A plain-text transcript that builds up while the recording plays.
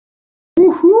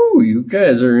Woo, you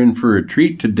guys are in for a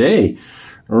treat today.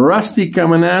 Rusty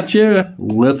coming at you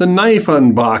with a knife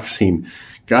unboxing.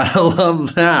 Gotta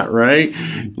love that, right?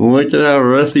 Look at how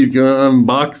Rusty's gonna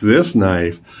unbox this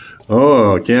knife.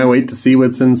 Oh, can't wait to see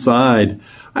what's inside.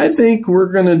 I think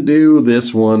we're gonna do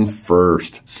this one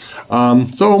first.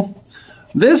 So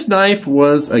this knife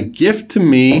was a gift to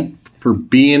me for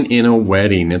being in a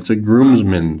wedding. It's a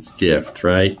groomsman's gift,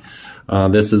 right?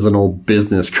 This is an old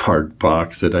business card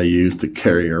box that I used to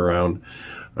carry around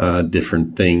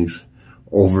different things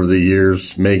over the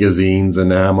years, magazines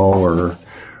and ammo or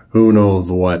who knows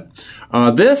what.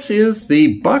 This is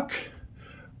the Buck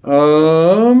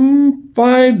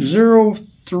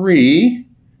 503.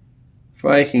 If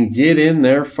I can get in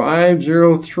there,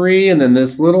 503, and then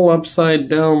this little upside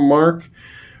down mark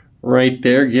right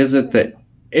there gives it the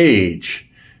age.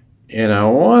 And I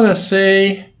want to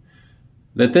say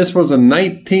that this was in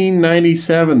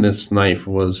 1997 this knife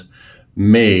was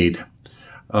made.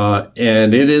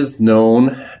 And it is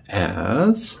known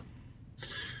as,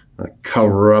 I'll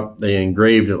cover up, they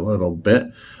engraved it a little bit,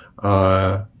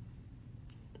 the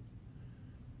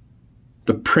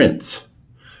Prince.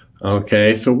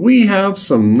 Okay, so we have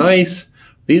some nice,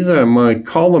 these are, I'm going to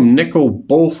call them nickel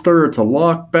bolster. It's a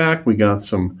lockback. We got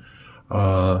some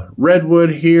redwood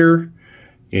here,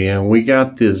 and we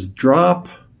got this drop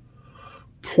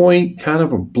point, kind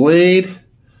of a blade.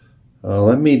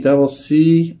 Let me double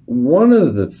see one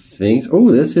of the things.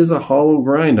 Oh, this is a hollow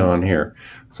grind on here.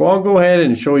 So I'll go ahead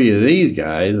and show you these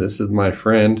guys. This is my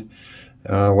friend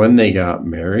when they got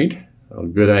married. Oh,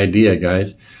 good idea,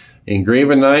 guys. Engrave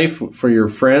a knife for your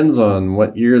friends on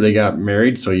what year they got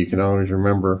married so you can always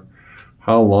remember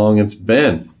how long it's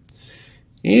been.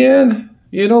 And,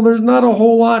 you know, there's not a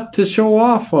whole lot to show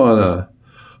off on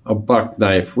a buck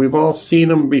knife. We've all seen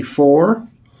them before.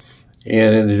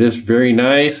 And it is very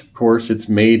nice. Of course, it's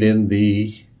made in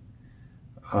the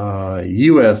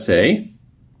USA.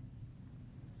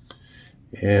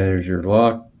 And there's your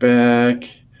lockback.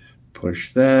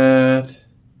 Push that.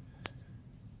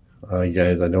 You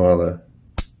guys, I know how to.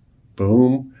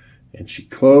 Boom. And she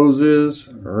closes.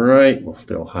 All right, we'll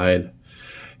still hide.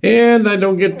 And I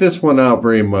don't get this one out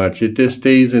very much. It just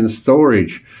stays in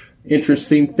storage.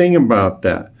 Interesting thing about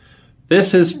that.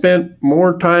 This has spent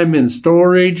more time in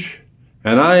storage.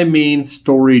 And I mean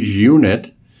storage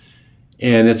unit,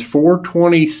 and it's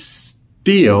 420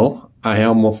 steel. I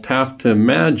almost have to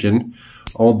imagine,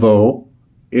 although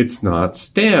it's not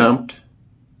stamped.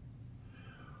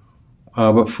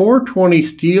 But 420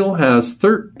 steel has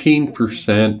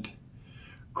 13%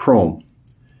 chrome.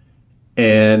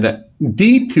 And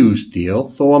D2 steel,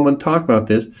 so I'm going to talk about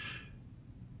this.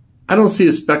 I don't see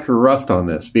a speck of rust on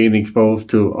this being exposed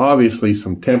to obviously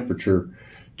some temperature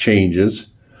changes.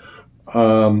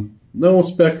 No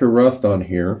speck of rust on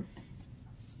here,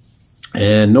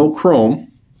 and no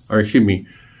chrome, or excuse me,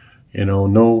 you know,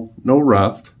 no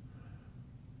rust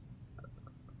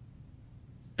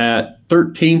at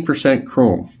 13%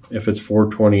 chrome if it's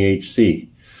 420 HC.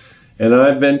 And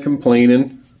I've been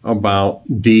complaining about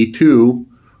D2,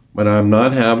 but I'm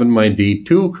not having my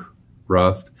D2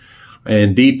 rust.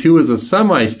 And D2 is a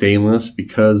semi-stainless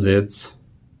because it's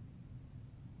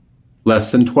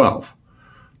less than 12%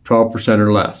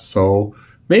 or less. So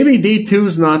maybe D2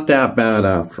 is not that bad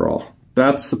after all.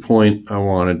 That's the point I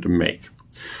wanted to make.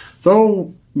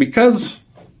 So because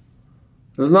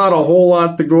there's not a whole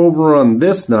lot to go over on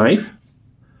this knife,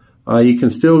 you can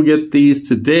still get these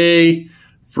today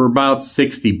for about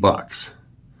 60 bucks.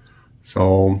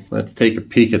 So let's take a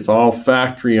peek. It's all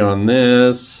factory on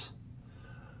this.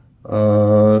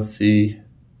 Let's see.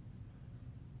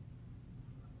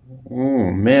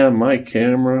 Oh man, my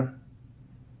camera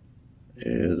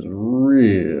is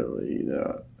really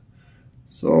not.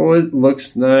 So it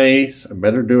looks nice. I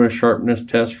better do a sharpness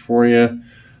test for you.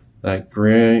 That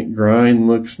grind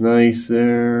looks nice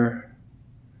there.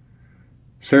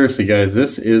 Seriously, guys,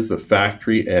 this is the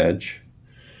factory edge.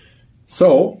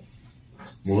 So,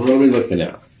 what are we looking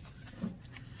at?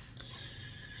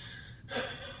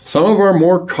 Some of our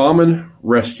more common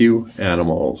rescue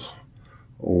animals.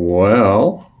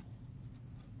 Well,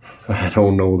 I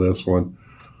don't know this one.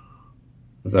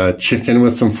 Is that a chicken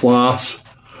with some floss?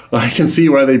 I can see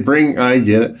why they bring, I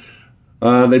get it.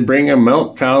 They bring a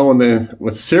milk cow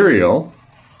with cereal.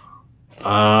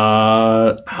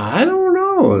 I don't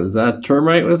know. Is that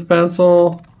termite with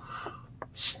pencil?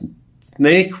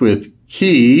 Snake with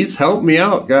keys. Help me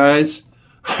out, guys.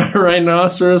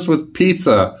 Rhinoceros with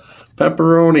pizza.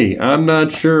 Pepperoni. I'm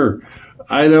not sure.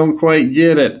 I don't quite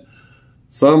get it.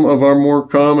 Some of our more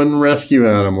common rescue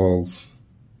animals.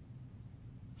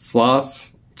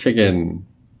 Floss chicken.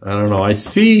 I don't know. I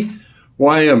see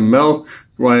why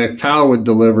a cow would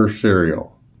deliver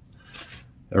cereal.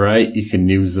 All right, you can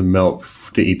use the milk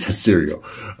to eat the cereal.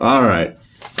 All right,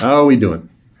 how are we doing?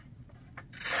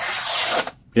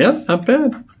 Yeah, not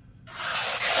bad.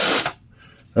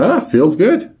 Feels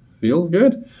good. Feels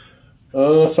good.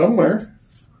 Somewhere.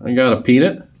 I got a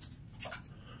peanut.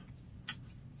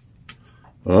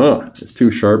 It's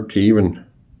too sharp to even.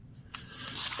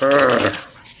 There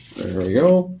we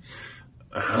go.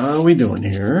 How are we doing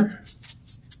here?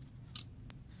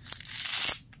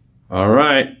 All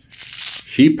right.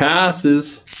 She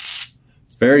passes.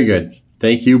 Very good.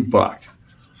 Thank you, Buck.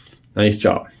 Nice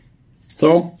job.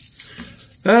 So,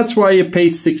 that's why you pay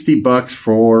 60 bucks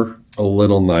for a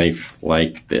little knife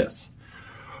like this.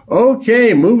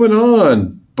 Okay, moving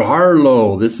on.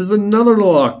 Barlow. This is another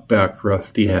Lockback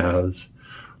Rusty has.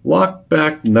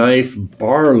 Lockback knife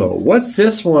Barlow. What's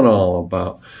this one all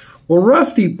about? Well,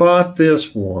 Rusty bought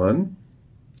this one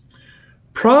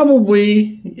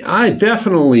probably,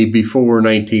 definitely before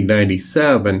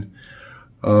 1997.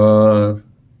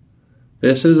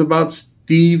 This is about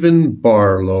Stephen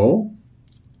Barlow.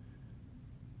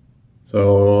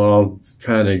 So I'll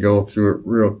kind of go through it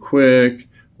real quick.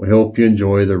 We hope you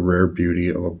enjoy the rare beauty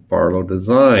of a Barlow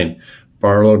design.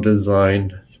 Barlow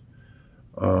design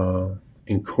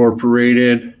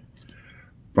incorporated.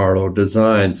 Barlow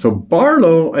design. So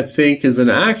Barlow, I think, is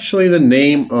actually the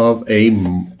name of a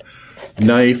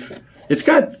knife.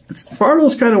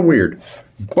 Barlow's kind of weird.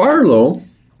 Barlow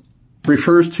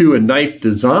refers to a knife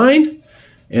design.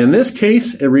 In this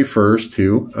case, it refers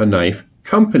to a knife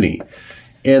company.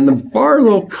 And the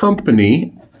Barlow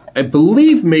company, I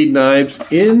believe, made knives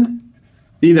in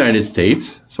the United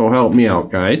States. So help me out,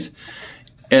 guys.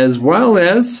 As well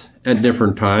as, at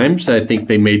different times, I think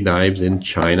they made knives in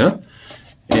China.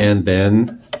 And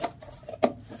then,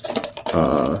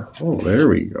 there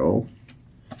we go.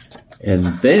 And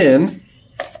then,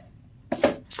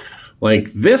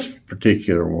 like this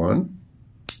particular one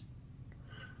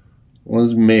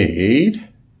was made, it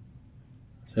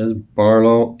says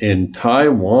Barlow, in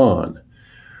Taiwan.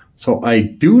 So I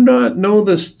do not know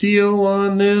the steel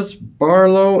on this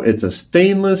Barlow. It's a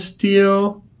stainless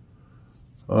steel.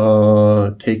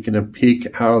 Taking a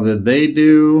peek, how did they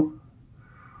do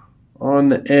on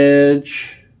the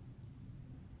edge?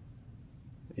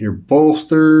 Your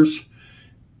bolsters.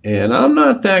 And I'm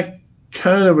not that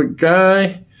kind of a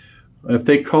guy. If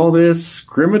they call this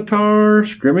scimitar,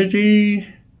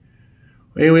 scrimmagey.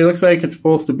 Anyway, it looks like it's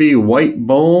supposed to be white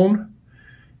bone.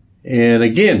 And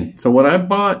again, so when I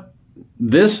bought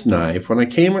this knife, when I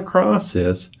came across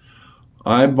this,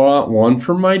 I bought one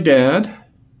for my dad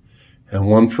and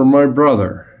one for my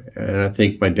brother. And I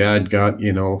think my dad got,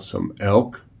 you know, some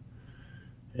elk.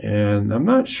 And I'm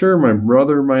not sure, my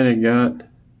brother might have got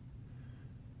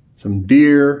some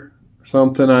deer or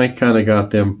something. I kind of got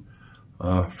them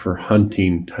for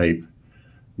hunting type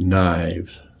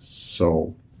knives.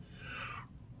 So,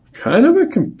 kind of a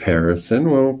comparison.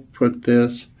 We'll put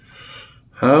this.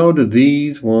 How do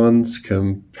these ones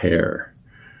compare?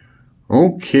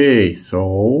 Okay,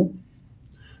 so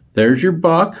there's your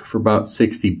buck for about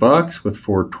 60 bucks with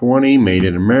 420, made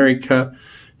in America.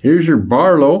 Here's your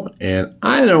Barlow, and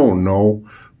I don't know,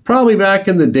 probably back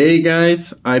in the day,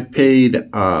 guys, I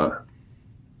paid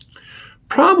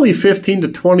probably 15 to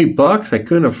 20 bucks. I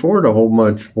couldn't afford a whole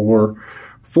much more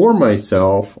for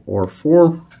myself or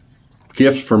for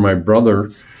gifts for my brother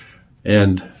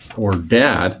and or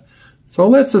dad. So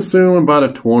let's assume about a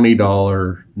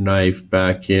 $20 knife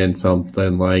back in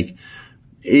something like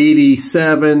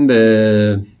 87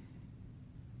 to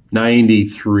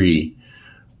 93,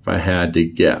 if I had to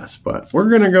guess. But we're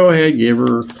going to go ahead and give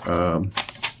her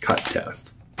cut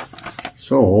test.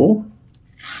 So,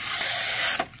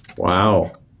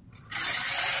 wow.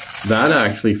 That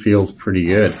actually feels pretty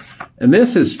good. And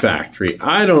this is factory.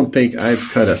 I don't think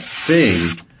I've cut a thing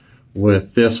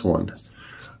with this one.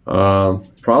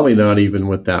 Probably not even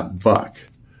with that buck.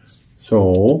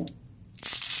 So,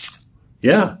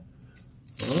 yeah.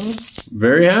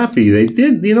 Very happy. They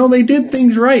did, you know, they did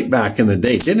things right back in the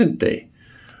day, didn't they?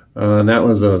 And that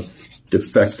was a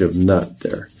defective nut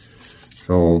there.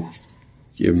 So,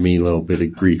 give me a little bit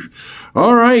of grief.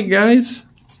 All right, guys.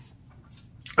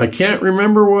 I can't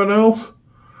remember what else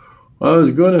I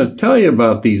was going to tell you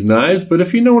about these knives, but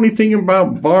if you know anything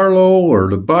about Barlow or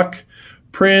the Buck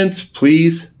prints,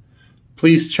 please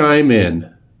chime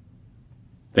in.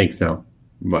 Thanks now.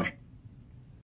 Bye.